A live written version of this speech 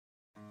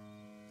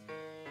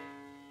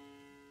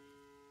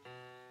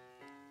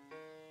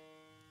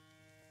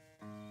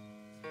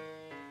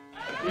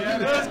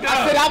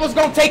I said I was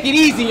gonna take it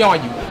easy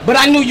on you, but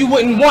I knew you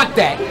wouldn't want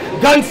that.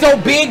 Gun so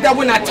big that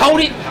when I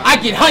told it, I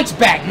get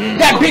hunchback.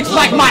 That bitch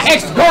like my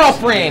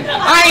ex-girlfriend.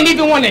 I ain't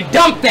even want to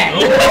dump that.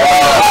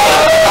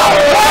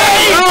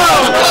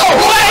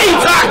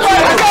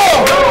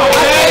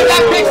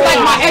 That bitch like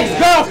my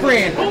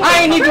ex-girlfriend.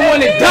 I ain't even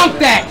want to dump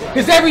that.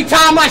 Cause every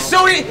time I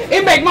shoot it,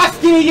 it make my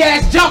skinny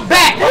ass jump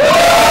back.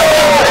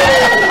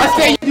 I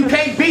say you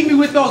can't beat me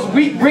with those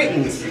weak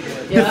Britons.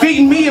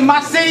 Defeating me in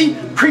my city,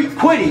 creep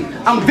quitting.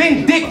 I'm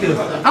vindictive.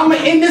 I'ma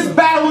end this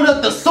battle with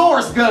a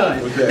thesaurus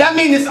gun. That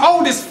means it's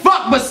old as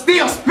fuck, but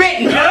still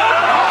spitting.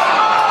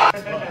 I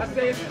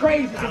say it's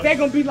crazy, cause they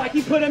gonna be like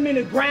he put him in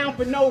the ground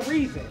for no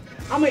reason.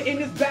 I'ma end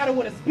this battle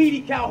with a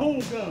Speedy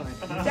Calhoun gun.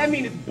 That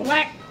means it's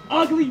black,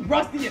 ugly,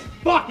 rusty as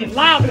fuck, and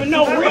loud for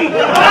no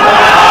reason.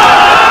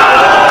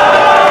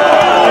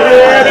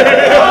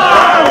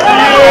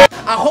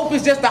 I hope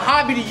it's just a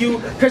hobby to you,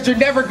 cause you're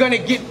never gonna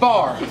get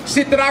far.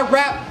 Shit that I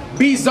rap,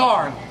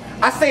 bizarre.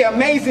 I say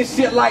amazing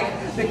shit like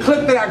the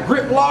clip that I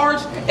grip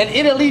large, and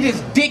it'll leave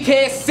this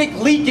dickhead sick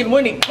leaking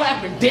when it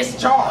clap and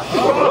discharge.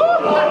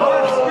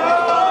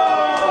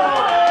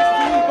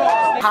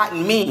 Hot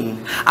and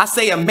mean. I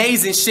say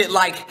amazing shit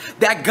like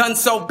that gun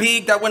so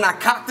big that when I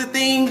cock the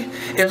thing,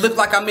 it looked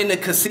like I'm in the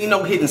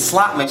casino hitting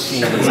slot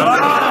machines.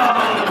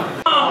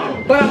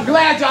 But I'm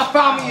glad y'all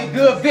found me a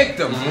good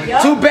victim.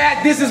 Too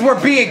bad this is where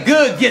being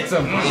good gets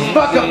him.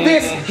 Fuck a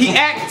fist, he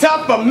act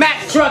tough, a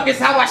Mack truck is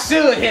how I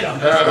should hit him.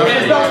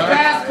 And those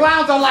fast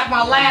clowns are like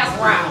my last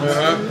rounds.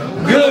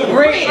 Good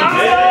riddance.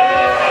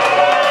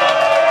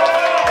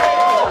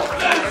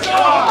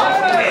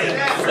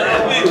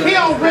 He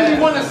don't really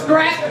want to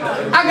scrap.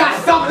 I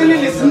got something in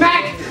his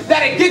Mac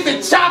that'll get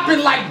the chopping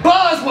like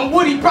Buzz when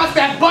Woody pressed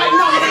that button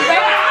on his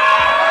back.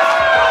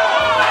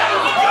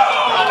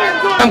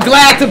 I'm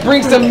glad to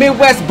bring some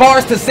Midwest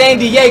bars to San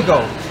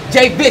Diego.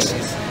 Jay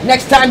Vicious,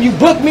 next time you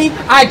book me,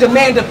 I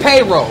demand a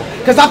payroll.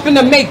 Cause I'm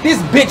finna make this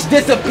bitch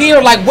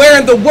disappear like where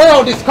in the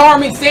world is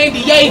Carmen San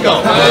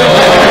Diego?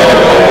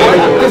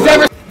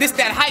 This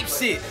that hype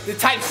shit, the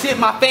type shit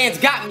my fans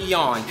got me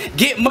on.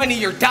 Get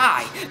money or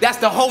die, that's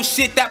the whole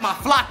shit that my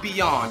flock be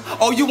on.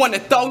 Oh, you wanna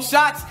throw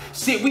shots?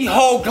 Shit, we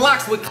hold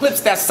Glocks with clips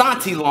that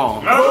Santi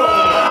long.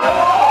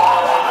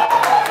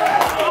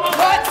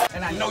 What?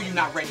 And I know you're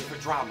not ready for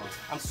drama.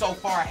 I'm so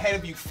far ahead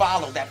of you,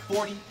 follow that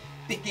 40,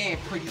 thick and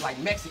pretty like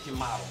Mexican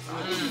model.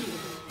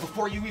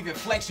 Before you even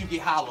flex, you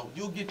get hollow.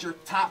 You'll get your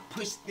top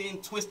pushed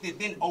thin, twisted,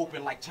 then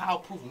open like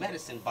childproof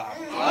medicine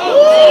bottle.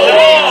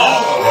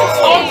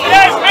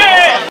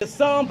 The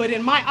sun, but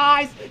in my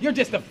eyes, you're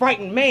just a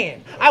frightened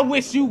man. I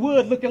wish you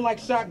would, looking like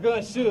Shotgun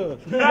Suge.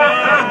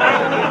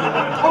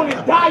 On his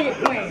diet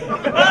plan.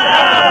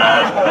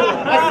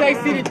 I say,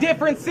 see, the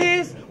difference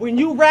is, when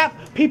you rap,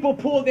 people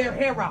pull their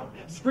hair out,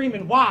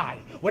 screaming why.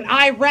 When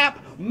I rap,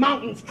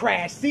 mountains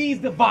crash, seas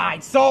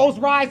divide, souls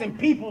rise, and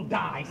people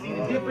die. See,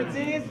 the difference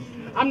is,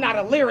 I'm not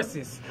a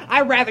lyricist.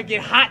 I'd rather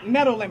get hot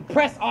metal and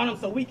press on them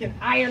so we can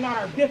iron out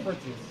our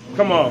differences.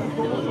 Come on.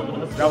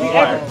 That was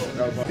fire.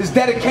 This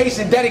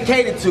dedication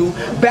dedicated to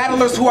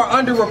battlers who are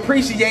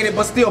underappreciated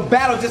but still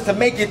battle just to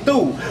make it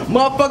through.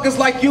 Motherfuckers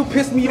like you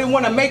piss me, you didn't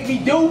want to make me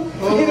do.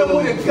 Hit them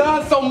with a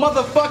gun so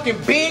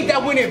motherfucking big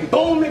that when it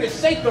boom, it'll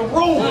shake the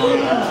room.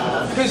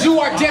 Cause you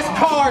are just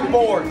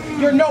cardboard.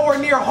 You're nowhere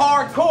near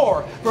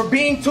hardcore. For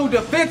being too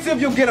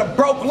defensive, you'll get a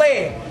broke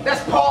leg.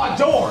 That's Paul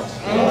George.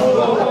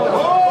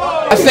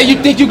 I say you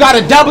think you got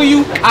a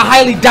W? I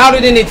highly doubt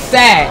it and it's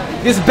sad.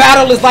 This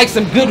battle is like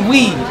some good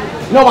weed.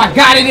 No, I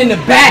got it in the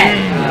bag.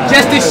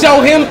 Just to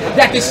show him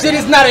that the shit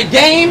is not a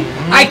game,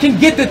 I can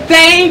get the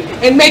thing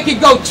and make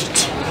it go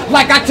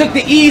like I took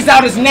the E's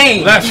out his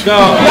name. Let's go.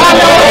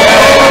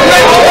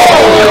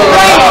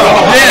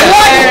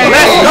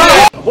 Let's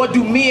go. What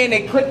do me and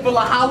a clip full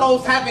of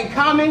hollows have in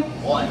common?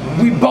 What?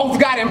 We both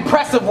got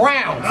impressive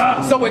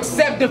rounds. So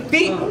accept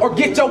defeat or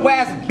get your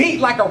ass beat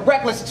like a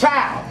reckless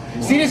child.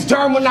 See, this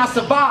germ will not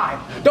survive.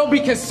 Don't be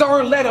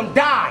concerned, let him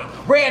die.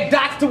 Red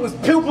dots to his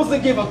pupils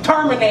and give him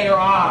Terminator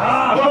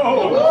eyes.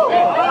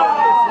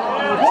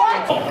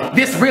 What?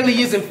 This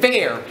really isn't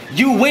fair.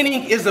 You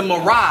winning is a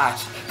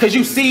mirage. Cause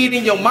you see it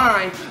in your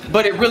mind,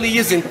 but it really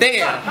isn't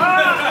there.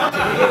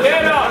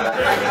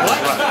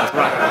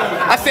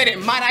 I said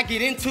it might I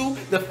get into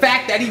the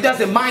fact that he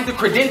doesn't mind the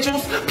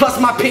credentials, plus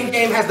my pin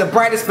game has the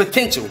brightest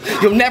potential.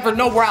 You'll never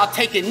know where I'll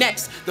take it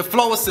next. The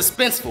flow is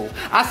suspenseful.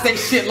 I say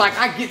shit like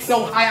I get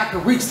so high I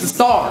can reach the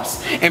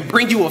stars and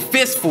bring you a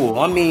fistful.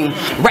 I mean,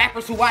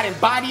 rappers who I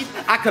embodied,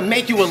 I could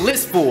make you a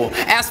list full.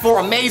 As for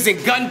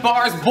amazing gun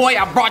bars, boy,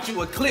 I brought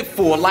you a clip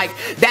full. Like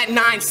that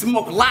 9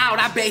 smoke loud,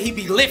 I bet he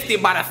be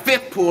lifted by the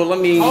 5th pool. I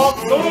mean,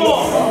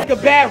 like a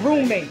bad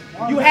roommate.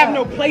 You have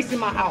no place in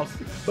my house,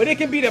 but it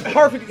can be the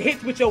perfect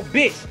hit with your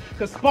bitch,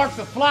 cause sparks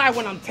will fly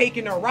when I'm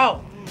taking her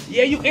out.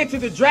 Yeah, you enter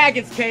the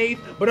dragon's cave,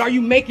 but are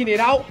you making it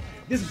out?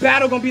 This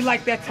battle gonna be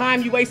like that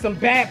time you ate some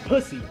bad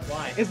pussy.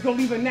 Why? It's gonna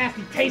leave a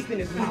nasty taste in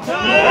his mouth.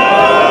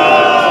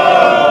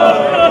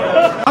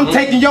 I'm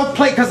Taking your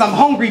plate cause I'm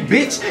hungry,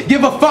 bitch.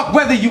 Give a fuck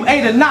whether you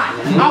ate or not.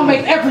 I'll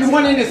make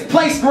everyone in this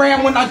place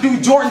scram when I do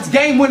Jordan's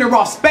game winner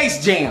off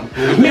Space Jam.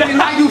 Meaning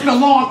I use the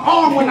long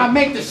arm when I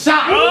make the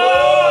shot.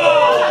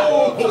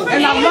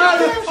 And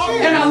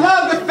I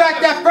love the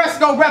fact that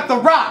Fresco rep the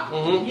Rock.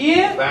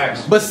 Yeah.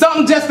 Facts. But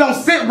something just don't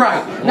sit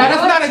right. Now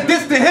that's not a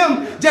diss to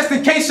him, just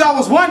in case y'all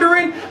was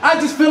wondering. I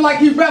just feel like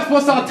he reps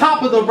what's on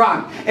top of the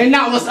rock and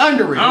not what's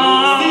under it.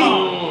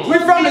 See, we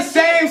from the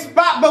same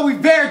spot, but we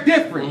very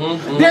different.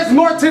 There's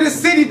more to the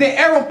city than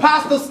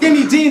Aeropostale,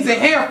 skinny jeans, and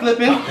hair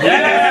flipping.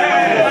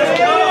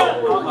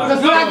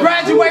 Because when I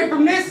graduate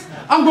from this,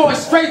 I'm going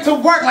straight to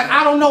work like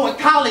I don't know what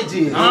college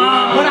is.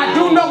 But I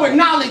do know what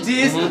knowledge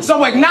is,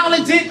 so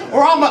acknowledge it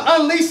or I'ma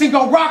unleash and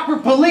go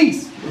Rockford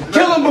police.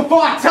 Kill him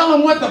before I tell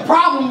him what the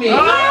problem is.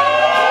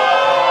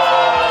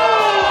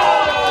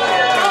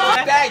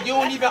 Dad, you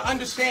don't even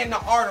understand the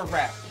art of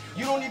rap.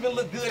 You don't even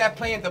look good at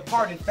playing the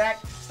part. In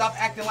fact, stop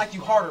acting like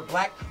you harder,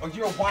 black, or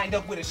you'll wind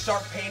up with a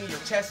sharp pain in your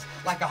chest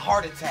like a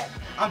heart attack.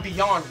 I'm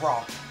beyond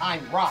raw.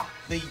 I'm Ra,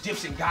 the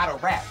Egyptian god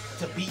of rap.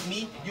 To beat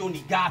me, you'll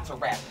need God to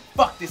rap.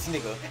 Fuck this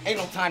nigga. Ain't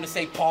no time to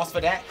say pause for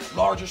that.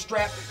 Larger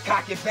strap,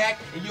 cock it back,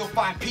 and you'll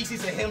find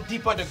pieces of him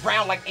deep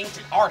underground like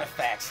ancient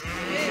artifacts.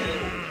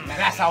 Now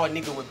that's how a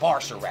nigga with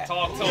bars should rap.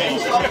 Talk.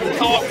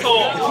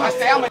 I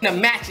say I'm in a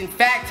match. In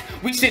fact,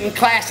 we shouldn't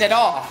clash at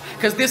all,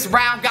 cause this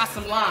round got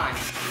some lines.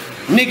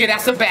 Nigga,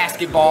 that's a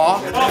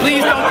basketball.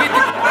 Please don't get the...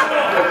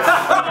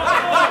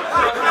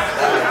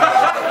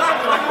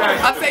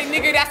 I say,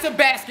 nigga, that's a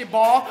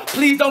basketball.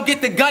 Please don't get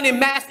the gun and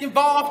mask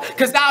involved,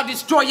 cause I'll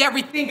destroy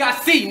everything I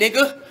see,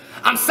 nigga.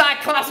 I'm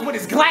Cyclops with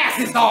his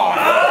glasses on.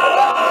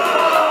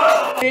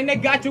 And they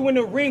got you in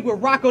the ring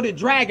with Raco Da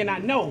Dragon, I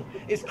know.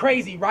 It's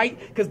crazy, right?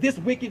 Cause this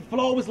wicked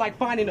flow is like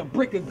finding a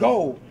brick of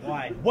gold.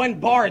 Why? One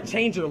bar would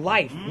change your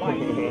life.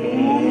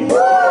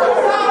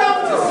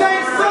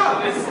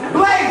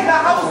 Blaze,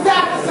 now I was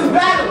after some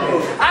battle.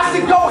 I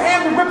should go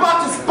ham and rip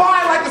out your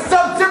spine like a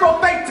Sub-Zero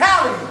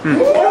fatality. You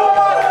know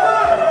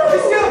what?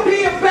 It's still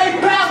being fake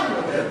battle.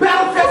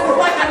 Battle fest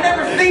like I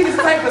never seen this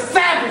type of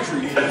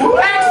savagery.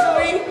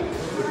 Actually,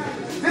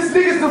 this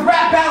nigga's the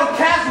rap battle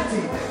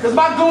casualty. Cause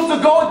my goons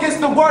will go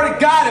against the word of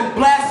God and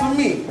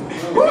blasphemy.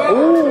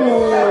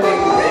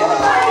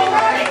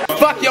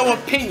 Fuck your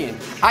opinion.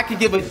 I can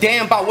give a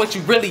damn about what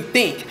you really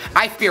think.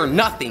 I fear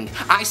nothing.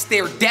 I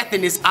stared death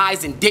in his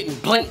eyes and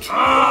didn't blink.